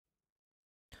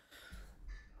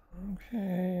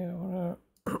Okay, I want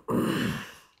to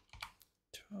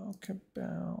talk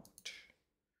about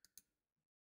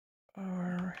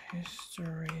our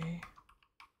history.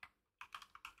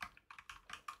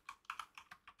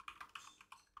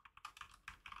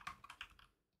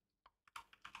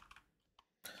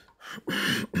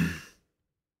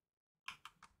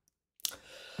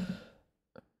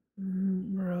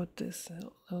 Wrote this a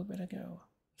little bit ago.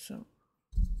 So,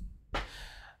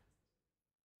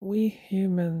 we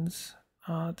humans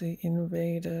are the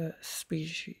invader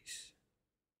species.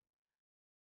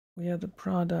 We are the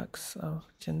products of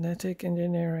genetic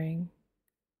engineering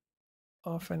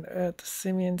of an Earth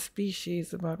simian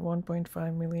species about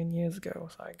 1.5 million years ago.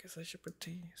 So, I guess I should put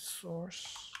the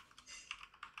source.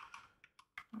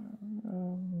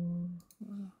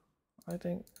 I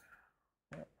think.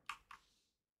 Yeah.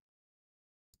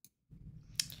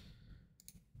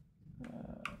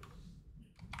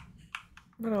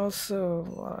 But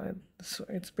also, so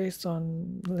it's based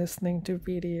on listening to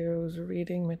videos,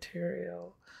 reading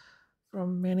material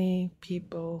from many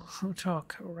people who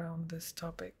talk around this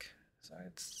topic. So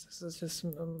this is just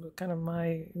kind of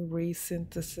my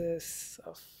resynthesis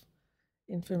of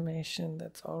information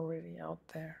that's already out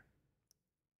there.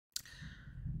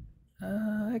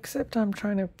 Except I'm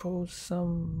trying to pose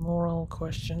some moral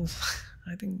questions.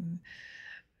 I think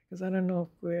because I don't know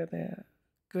if we're the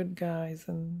good guys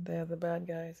and they're the bad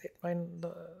guys. It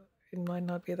might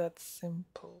not be that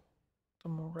simple. The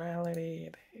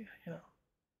morality, you know.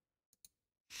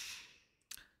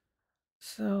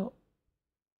 So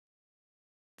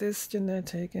this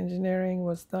genetic engineering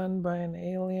was done by an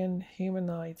alien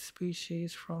humanoid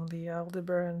species from the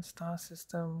Aldebaran star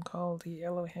system called the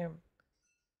Elohim.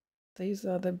 These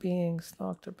are the beings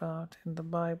talked about in the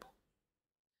Bible.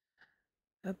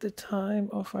 At the time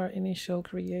of our initial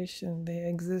creation, they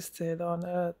existed on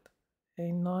Earth,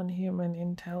 a non-human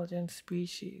intelligent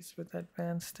species with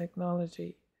advanced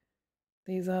technology.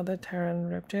 These are the terran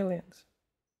reptilians.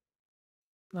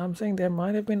 Now I'm saying there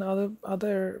might have been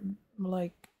other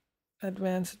like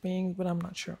advanced beings, but I'm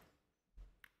not sure.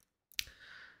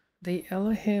 The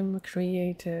Elohim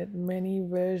created many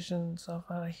versions of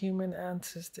our human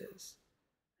ancestors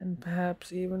and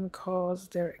perhaps even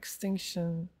caused their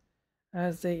extinction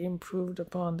as they improved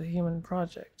upon the human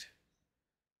project.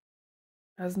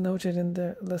 As noted in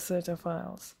the Lacerta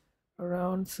files,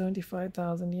 around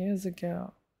 75,000 years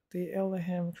ago, the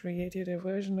Elohim created a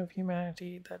version of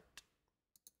humanity that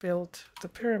built the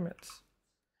pyramids.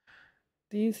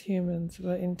 These humans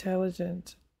were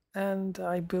intelligent, and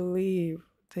I believe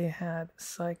they had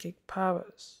psychic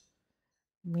powers,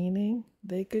 meaning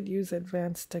they could use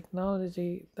advanced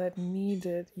technology that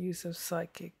needed use of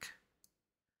psychic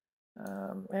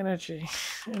energy,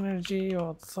 energy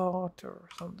or thought or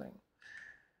something.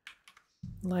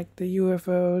 Like the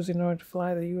UFOs, in order to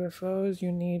fly the UFOs,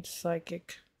 you need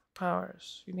psychic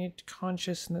powers, you need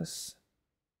consciousness,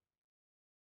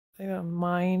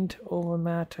 mind over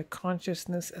matter,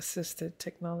 consciousness assisted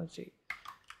technology.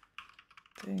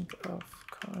 Think of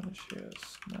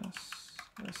consciousness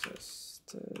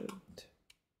assisted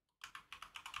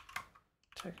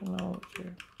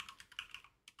technology.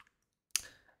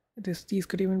 These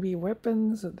could even be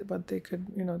weapons, but they could,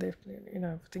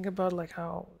 think about like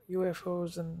how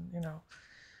UFOs and,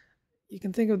 you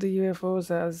can think of the UFOs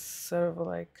as sort of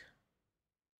like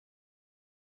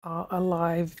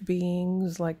alive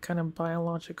beings, like kind of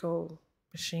biological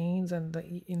machines, and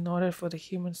in order for the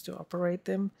humans to operate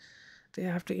them, they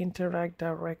have to interact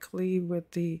directly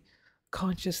with the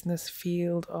consciousness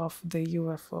field of the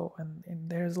UFO, and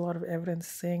there's a lot of evidence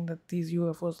saying that these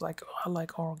UFOs are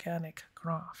like organic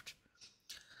craft.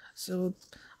 So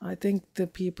I think the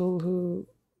people who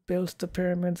built the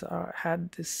pyramids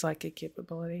had this psychic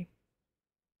capability.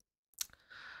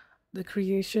 The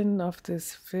creation of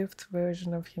this fifth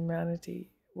version of humanity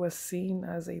was seen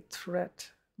as a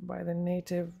threat by the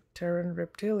native terran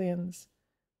reptilians,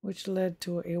 which led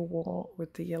to a war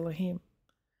with the Elohim.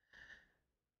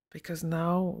 Because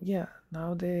now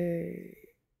they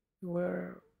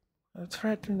were a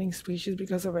threatening species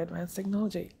because of advanced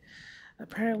technology.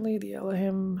 Apparently, the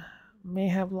Elohim may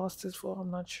have lost its fall, I'm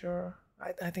not sure.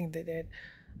 I think they did.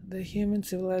 The human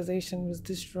civilization was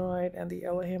destroyed and the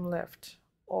Elohim left,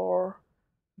 or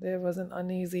there was an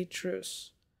uneasy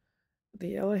truce.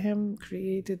 The Elohim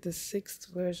created the sixth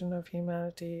version of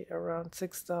humanity around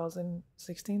 16,000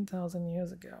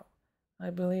 years ago. I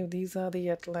believe these are the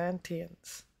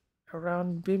Atlanteans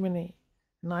around Bimini.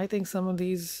 And I think some of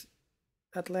these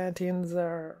Atlanteans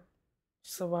are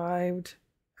survived,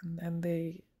 and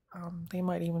they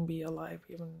might even be alive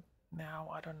even now.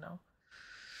 I don't know.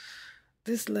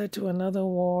 This led to another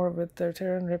war with the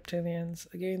Terran reptilians.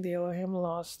 Again, the Elohim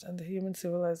lost and the human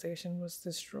civilization was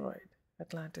destroyed.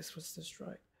 Atlantis was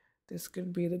destroyed. This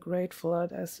could be the Great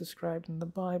Flood as described in the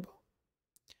Bible.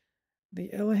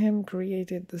 The Elohim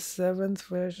created the seventh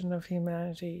version of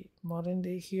humanity, modern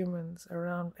day humans,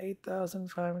 around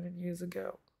 8,500 years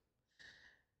ago.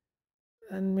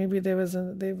 And maybe there was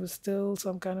still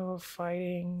some kind of a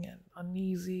fighting and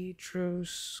uneasy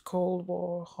truce, Cold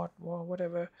War, hot war,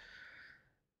 whatever.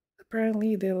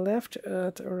 Apparently, they left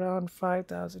Earth around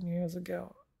 5,000 years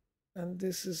ago, and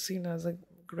this is seen as a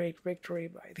great victory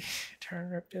by the Terran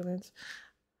reptilians.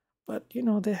 But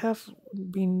they have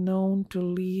been known to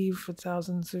leave for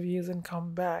thousands of years and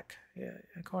come back. Yeah,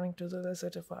 according to the Lesser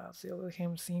files, the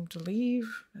Elohim seem to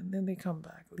leave and then they come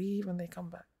back, leave and they come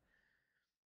back.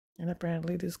 And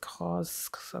apparently, this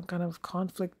caused some kind of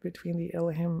conflict between the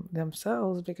Elohim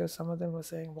themselves because some of them were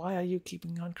saying, "Why are you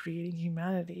keeping on creating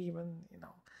humanity? Even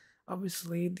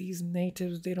obviously these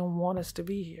natives, they don't want us to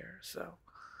be here." So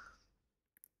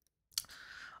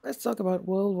let's talk about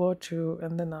World War II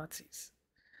and the Nazis.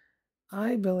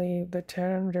 I believe the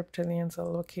Terran reptilians are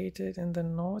located in the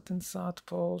North and South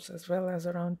Poles as well as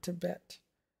around Tibet.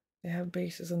 They have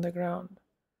bases on the ground.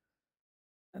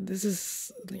 And this is,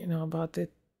 about the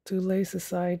Thule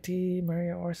Society,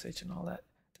 Maria Orsich, and all that.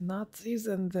 The Nazis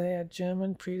and their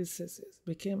German predecessors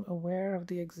became aware of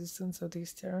the existence of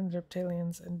these Terran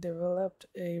reptilians and developed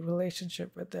a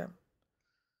relationship with them.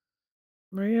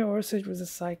 Maria Orsich was a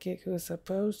psychic who is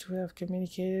supposed to have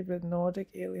communicated with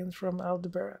Nordic aliens from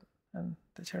Aldebaran and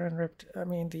the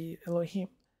the Elohim.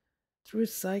 Through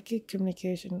psychic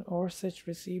communication, Orsich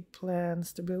received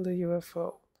plans to build a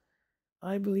UFO.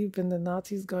 I believe when the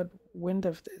Nazis got wind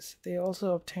of this, they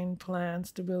also obtained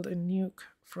plans to build a nuke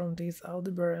from these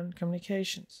Aldebaran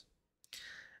communications.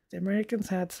 The Americans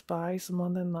had spies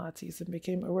among the Nazis and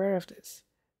became aware of this.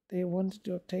 They wanted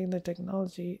to obtain the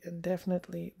technology and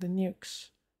definitely the nukes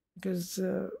because,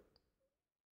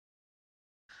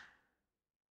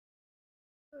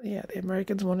 the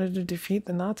Americans wanted to defeat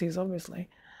the Nazis, obviously.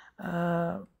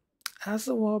 As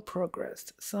the war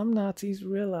progressed, some Nazis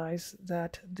realized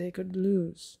that they could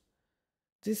lose.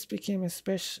 This became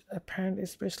apparent,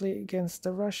 especially against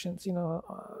the Russians.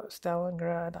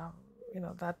 Stalingrad.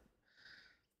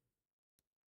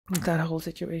 That whole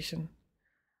situation.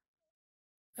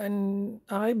 And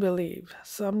I believe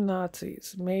some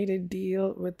Nazis made a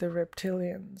deal with the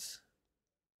reptilians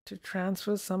to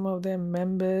transfer some of their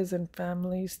members and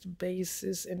families to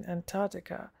bases in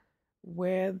Antarctica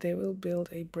where they will build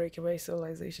a breakaway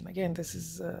civilization. Again, this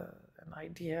is an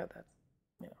idea that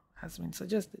has been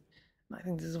suggested. And I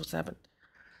think this is what's happened.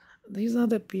 These are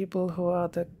the people who are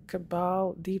the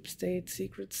Cabal, Deep State,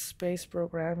 Secret Space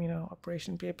Program,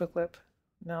 Operation Paperclip,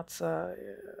 NASA,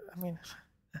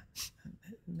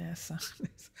 NASA.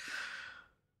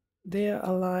 They are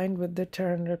aligned with the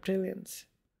Terran reptilians.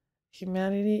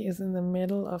 Humanity is in the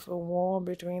middle of a war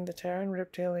between the Terran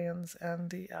reptilians and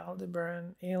the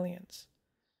Aldebaran aliens.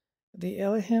 The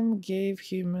Elohim gave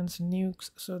humans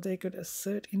nukes so they could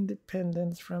assert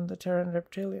independence from the Terran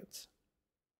reptilians.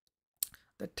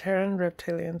 The Terran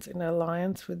reptilians, in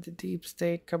alliance with the Deep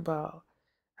State Cabal,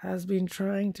 has been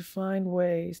trying to find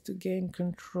ways to gain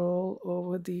control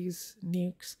over these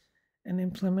nukes and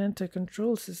implement a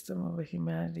control system over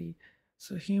humanity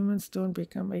so humans don't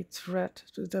become a threat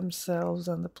to themselves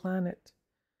and the planet.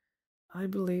 I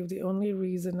believe the only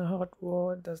reason a hot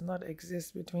war does not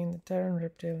exist between the Terran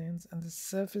reptilians and the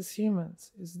surface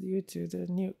humans is due to the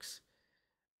nukes.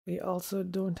 We also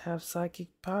don't have psychic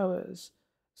powers,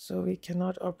 so we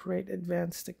cannot operate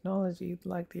advanced technology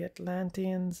like the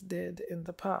Atlanteans did in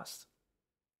the past.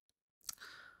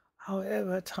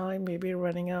 However, time may be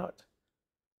running out.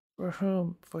 For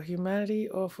whom? For humanity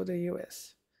or for the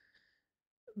US?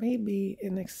 Maybe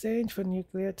in exchange for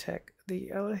nuclear tech,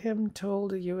 the Elohim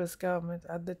told the US government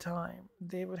at the time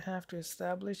they would have to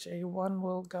establish a one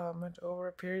world government over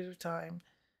a period of time,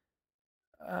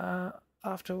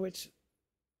 after which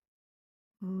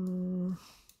the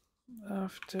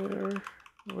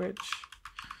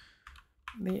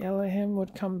Elohim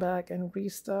would come back and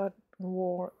restart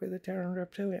war with the Terran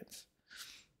reptilians.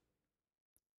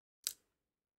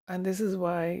 And this is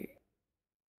why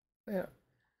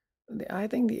I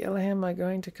think the Elohim are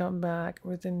going to come back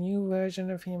with a new version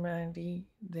of humanity,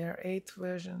 their 8th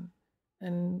version,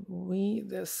 and we,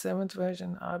 the 7th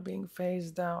version, are being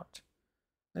phased out.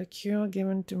 The cure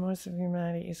given to most of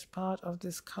humanity is part of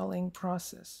this culling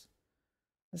process.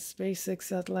 The SpaceX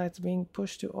satellites being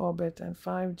pushed to orbit and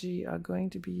 5G are going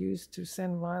to be used to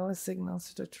send wireless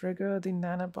signals to trigger the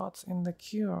nanobots in the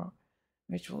cure,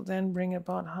 which will then bring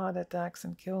about heart attacks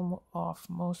and kill off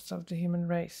most of the human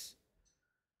race.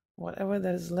 Whatever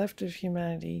that is left of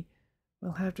humanity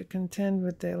will have to contend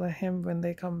with the Elohim when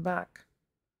they come back.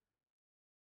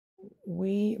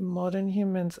 We modern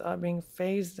humans are being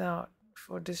phased out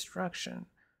for destruction,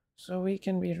 so we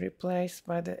can be replaced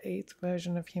by the 8th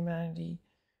version of humanity,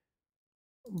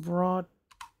 brought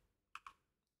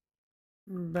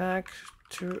back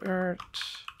to Earth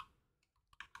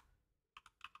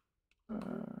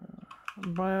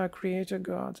by our Creator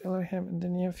God, Elohim, in the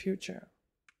near future.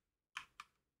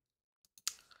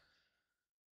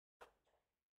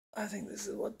 I think this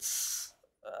is what's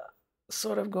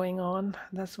sort of going on.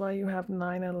 That's why you have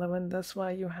 9/11. That's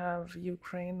why you have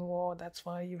Ukraine war. That's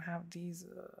why you have these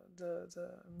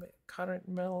the current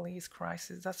Middle East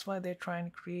crisis. That's why they're trying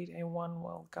to create a one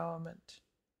world government.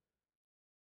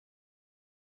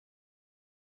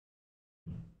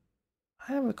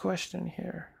 I have a question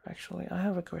here. Actually, I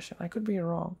have a question. I could be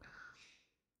wrong.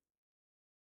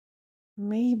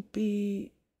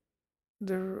 Maybe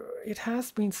it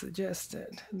has been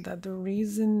suggested that the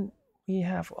reason we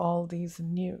have all these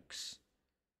nukes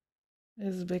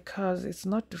is because it's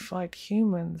not to fight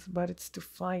humans, but it's to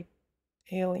fight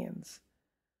aliens.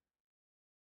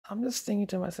 I'm just thinking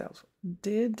to myself,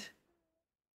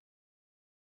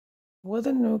 were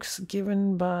the nukes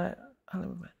given by,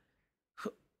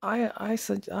 I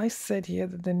said here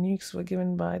that the nukes were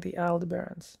given by the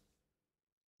Aldebarans.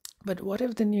 But what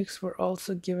if the nukes were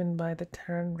also given by the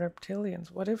Terran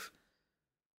reptilians? What if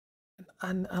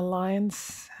an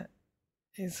alliance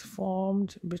is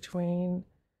formed between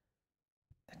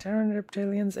the Terran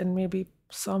reptilians and maybe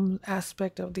some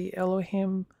aspect of the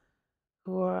Elohim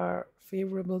who are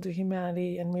favorable to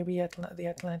humanity, and maybe the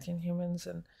Atlantean humans?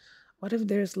 And what if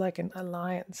there's like an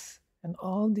alliance and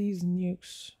all these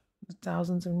nukes, the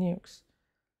thousands of nukes,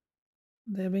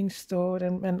 they're being stored,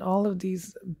 and all of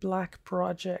these black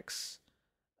projects,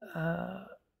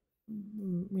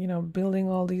 building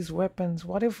all these weapons.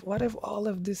 What if all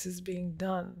of this is being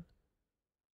done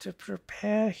to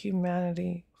prepare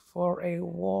humanity for a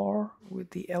war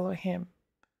with the Elohim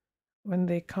when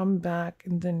they come back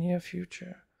in the near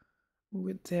future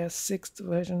with their 6th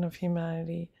version of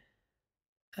humanity,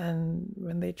 and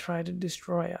when they try to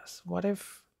destroy us? What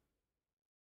if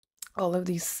all of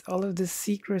this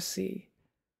secrecy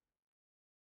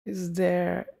is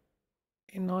there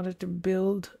in order to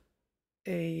build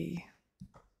a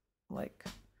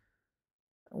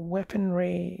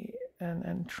weaponry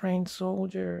and train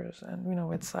soldiers, and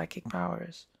with psychic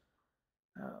powers?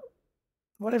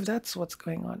 What if that's what's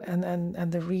going on,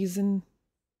 and the reason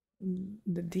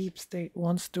the deep state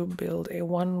wants to build a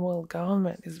one world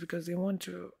government is because they want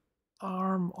to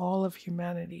arm all of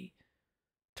humanity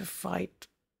to fight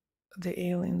the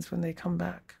aliens when they come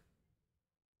back?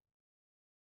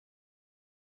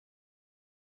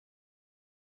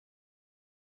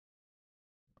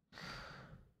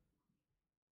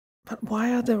 But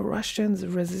why are the Russians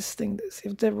resisting this?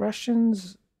 If the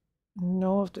Russians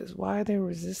know of this, why are they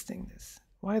resisting this?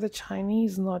 Why are the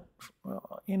Chinese not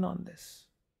in on this?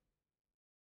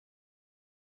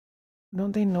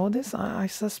 Don't they know this? I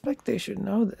suspect they should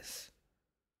know this.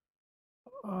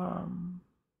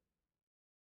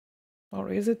 Or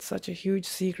is it such a huge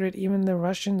secret even the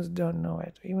Russians don't know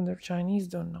it, even the Chinese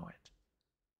don't know it?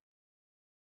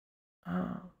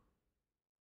 I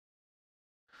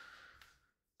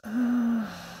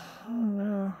don't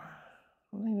know.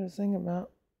 Something to think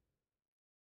about.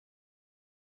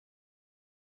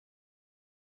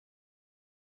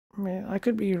 I mean, I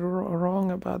could be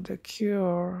wrong about the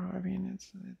cure. I mean,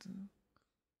 it's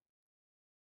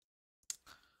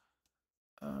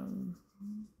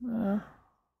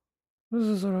this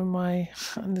is sort of my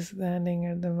understanding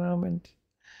at the moment.